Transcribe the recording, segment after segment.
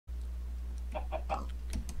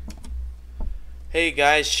Hey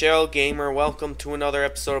guys, Cheryl Gamer, welcome to another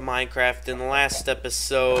episode of Minecraft. In the last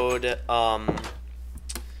episode, I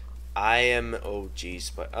am, oh geez,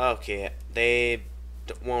 but okay, they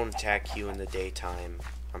won't attack you in the daytime,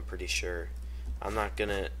 I'm pretty sure. I'm not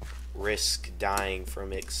gonna risk dying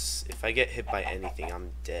from it. If I get hit by anything, I'm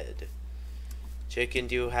dead. Chicken,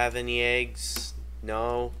 do you have any eggs?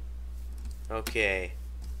 No? Okay.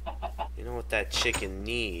 You know what that chicken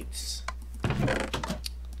needs?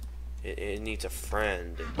 It needs a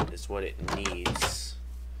friend, is what it needs.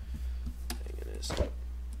 Thank goodness.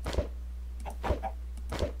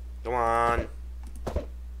 Come on.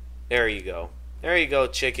 There you go. There you go,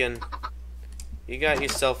 chicken. You got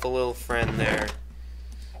yourself a little friend there.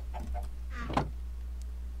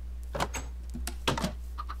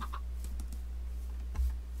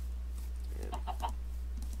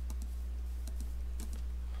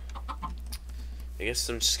 I guess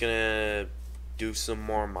I'm just gonna do some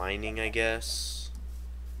more mining, I guess.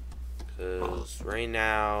 Because right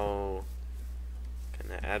now,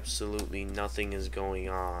 kinda absolutely nothing is going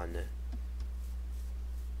on.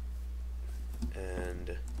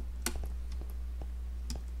 And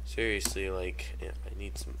seriously, like, yeah, I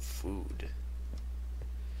need some food.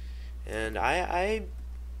 And I've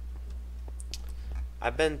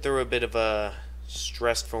been through a bit of a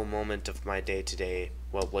stressful moment of my day today.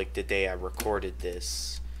 Well, like the day I recorded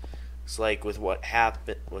this. It's like with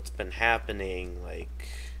what's been happening, like,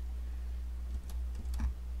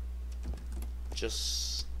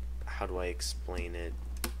 just, how do I explain it?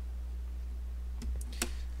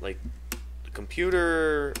 Like, the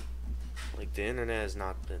computer, like, the internet has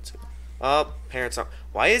not been so. Oh, parents are.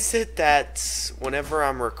 Why is it that whenever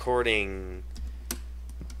I'm recording,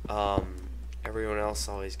 everyone else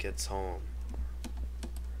always gets home?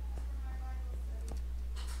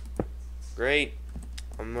 Great.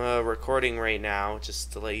 I'm recording right now,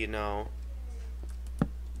 just to let you know.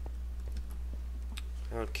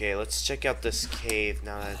 Okay, let's check out this cave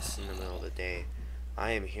now that it's in the middle of the day.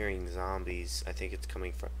 I am hearing zombies. I think it's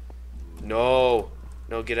coming from... No!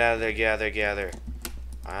 No, get out of there, get out of there, get out of there.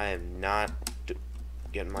 I am not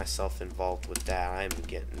getting myself involved with that. I am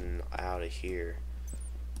getting out of here.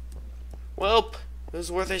 Welp! It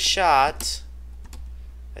was worth a shot.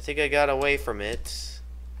 I think I got away from it.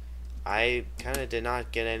 I kind of did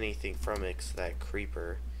not get anything from it 'cause of that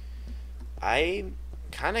creeper. I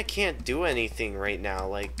kind of can't do anything right now.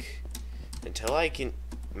 Like, until I can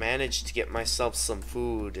manage to get myself some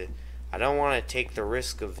food, I don't want to take the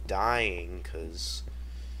risk of dying because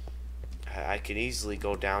I could easily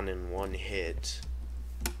go down in one hit.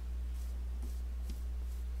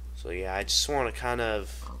 So yeah, I just want to kind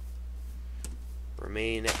of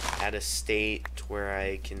remain at a state where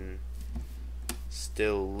I can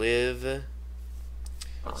still live.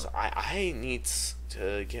 So I need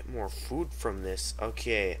to get more food from this.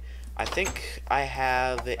 Okay, I think I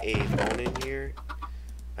have a bone in here.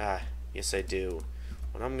 Yes I do.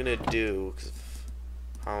 What I'm gonna do, because of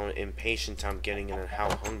how impatient I'm getting and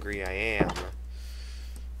how hungry I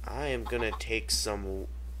am gonna take some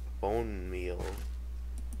bone meal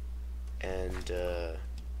and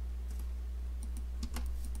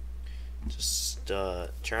just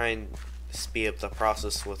try and speed up the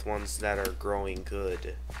process with ones that are growing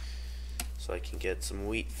good so I can get some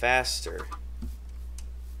wheat faster.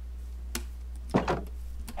 Put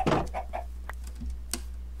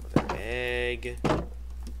an egg.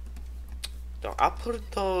 I'll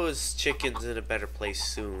put those chickens in a better place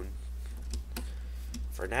soon.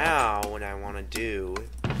 For now, what I want to do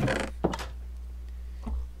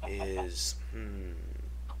is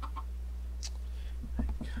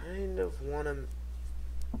I kind of want to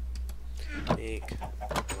I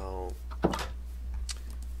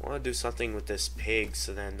want to do something with this pig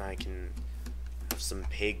so then I can have some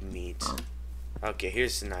pig meat. Okay,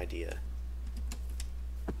 here's an idea.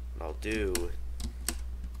 What I'll do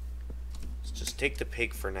is just take the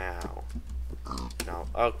pig for now. No,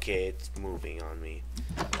 okay, it's moving on me.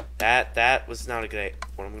 That was not a good idea.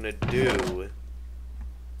 What I'm gonna do is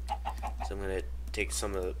I'm gonna take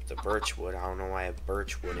some of the birch wood. I don't know why I have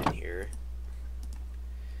birch wood in here.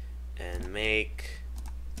 And I'm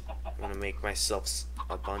gonna make myself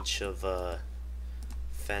a bunch of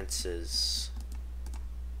fences.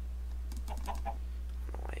 I don't know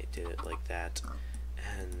why I did it like that.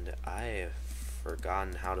 And I have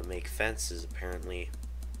forgotten how to make fences apparently.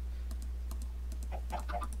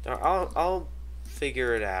 I'll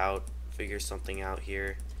figure it out. Figure something out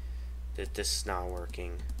here. That this is not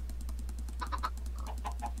working.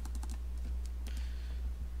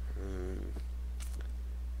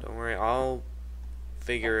 Don't worry, I'll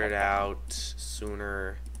figure it out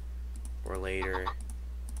sooner or later.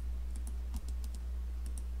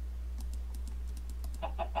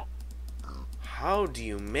 How do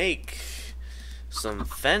you make some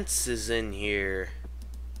fences in here?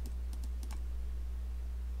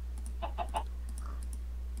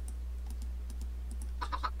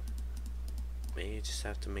 Maybe you just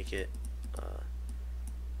have to make it,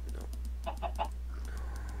 no.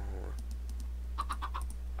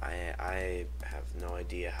 I have no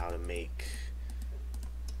idea how to make,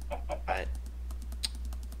 I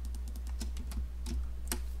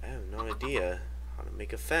have no idea how to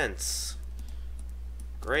make a fence.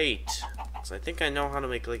 Great. So I think I know how to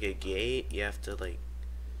make like a gate. You have to like,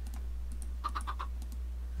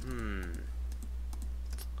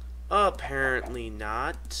 apparently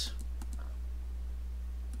not.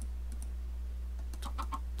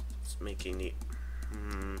 It's making the,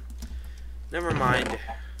 never mind.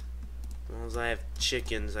 As long as I have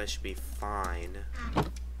chickens, I should be fine.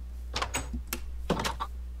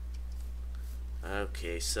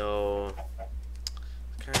 Okay, so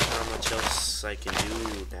kind of how much else I can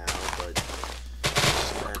do now, but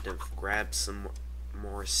just had to grab some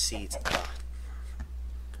more seeds.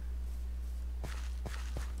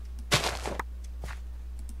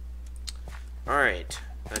 Alright,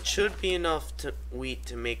 that should be enough wheat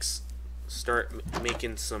to start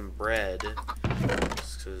making some bread,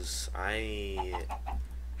 because I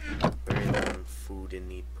very low on food and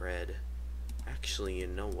need bread. Actually, you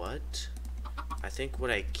know what? I think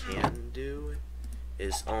what I can do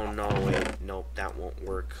is, oh no, wait, nope, that won't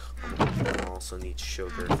work. I also need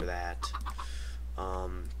sugar for that.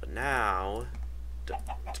 But now,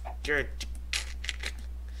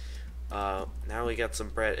 now we got some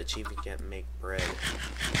bread. Achievement can't make bread.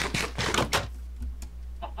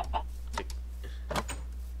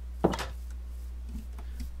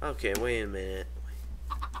 Okay, wait a minute.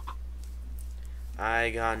 I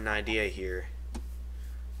got an idea here.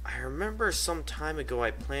 I remember some time ago I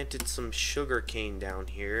planted some sugar cane down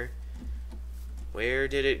here. Where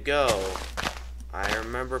did it go? I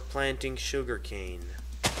remember planting sugar cane.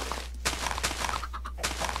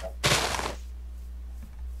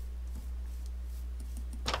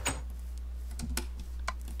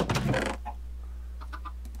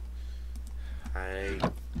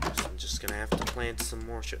 I'm just gonna have to plant some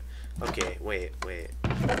more sugar. Okay, wait.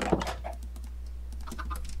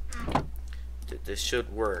 This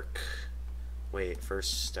should work. Wait,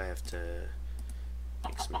 first I have to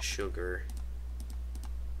make some sugar.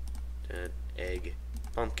 Egg.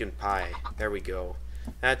 Pumpkin pie. There we go.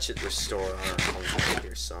 That should restore our hunger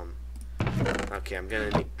here some. Okay, I'm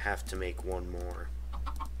gonna have to make one more.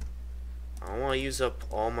 I don't want to use up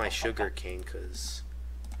all my sugar cane because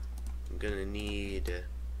I'm gonna need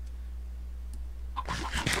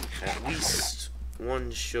at least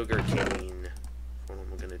one sugar cane. What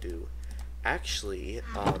am I gonna do? Actually,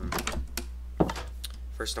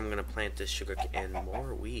 first I'm gonna plant this sugar and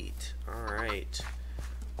more wheat. Alright.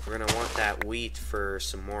 We're gonna want that wheat for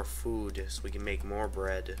some more food so we can make more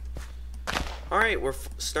bread. Alright, we're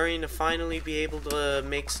starting to finally be able to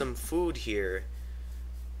make some food here.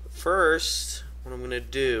 First, what I'm gonna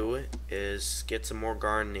do is get some more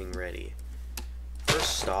gardening ready.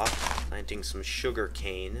 First off, planting some sugar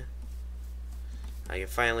cane. I can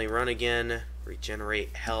finally run again,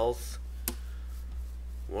 regenerate health.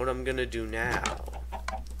 What I'm gonna do now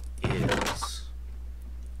is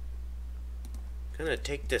I'm gonna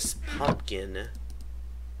take this pumpkin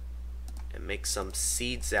and make some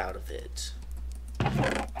seeds out of it.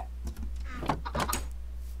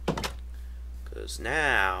 Because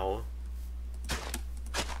now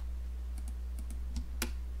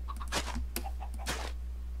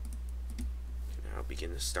I'll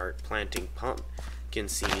begin to start planting pumpkin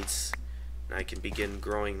seeds. I can begin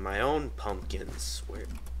growing my own pumpkins.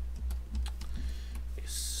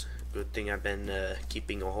 It's a good thing I've been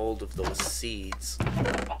keeping a hold of those seeds.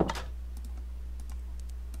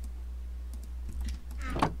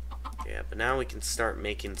 Yeah, but now we can start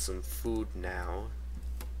making some food now,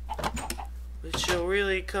 which will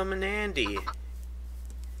really come in handy.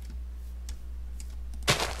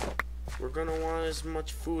 We're gonna want as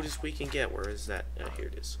much food as we can get. Where is that? Here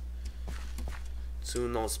it is.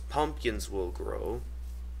 Soon those pumpkins will grow.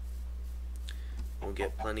 We'll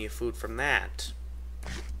get plenty of food from that.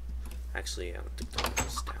 Actually, I don't think the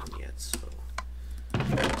almost down yet, so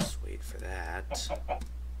just wait for that.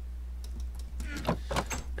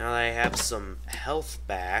 Now that I have some health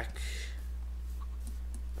back,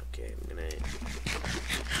 okay, I'm gonna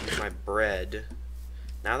get my bread.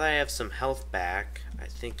 Now that I have some health back, I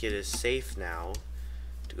think it is safe now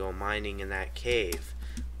to go mining in that cave.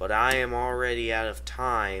 But I am already out of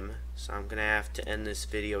time, so I'm gonna have to end this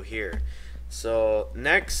video here. So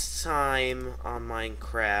next time on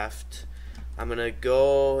Minecraft, I'm gonna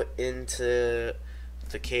go into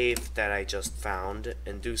the cave that I just found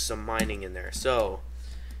and do some mining in there. So,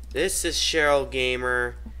 this is Cheryl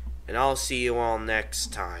Gamer, and I'll see you all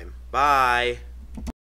next time. Bye!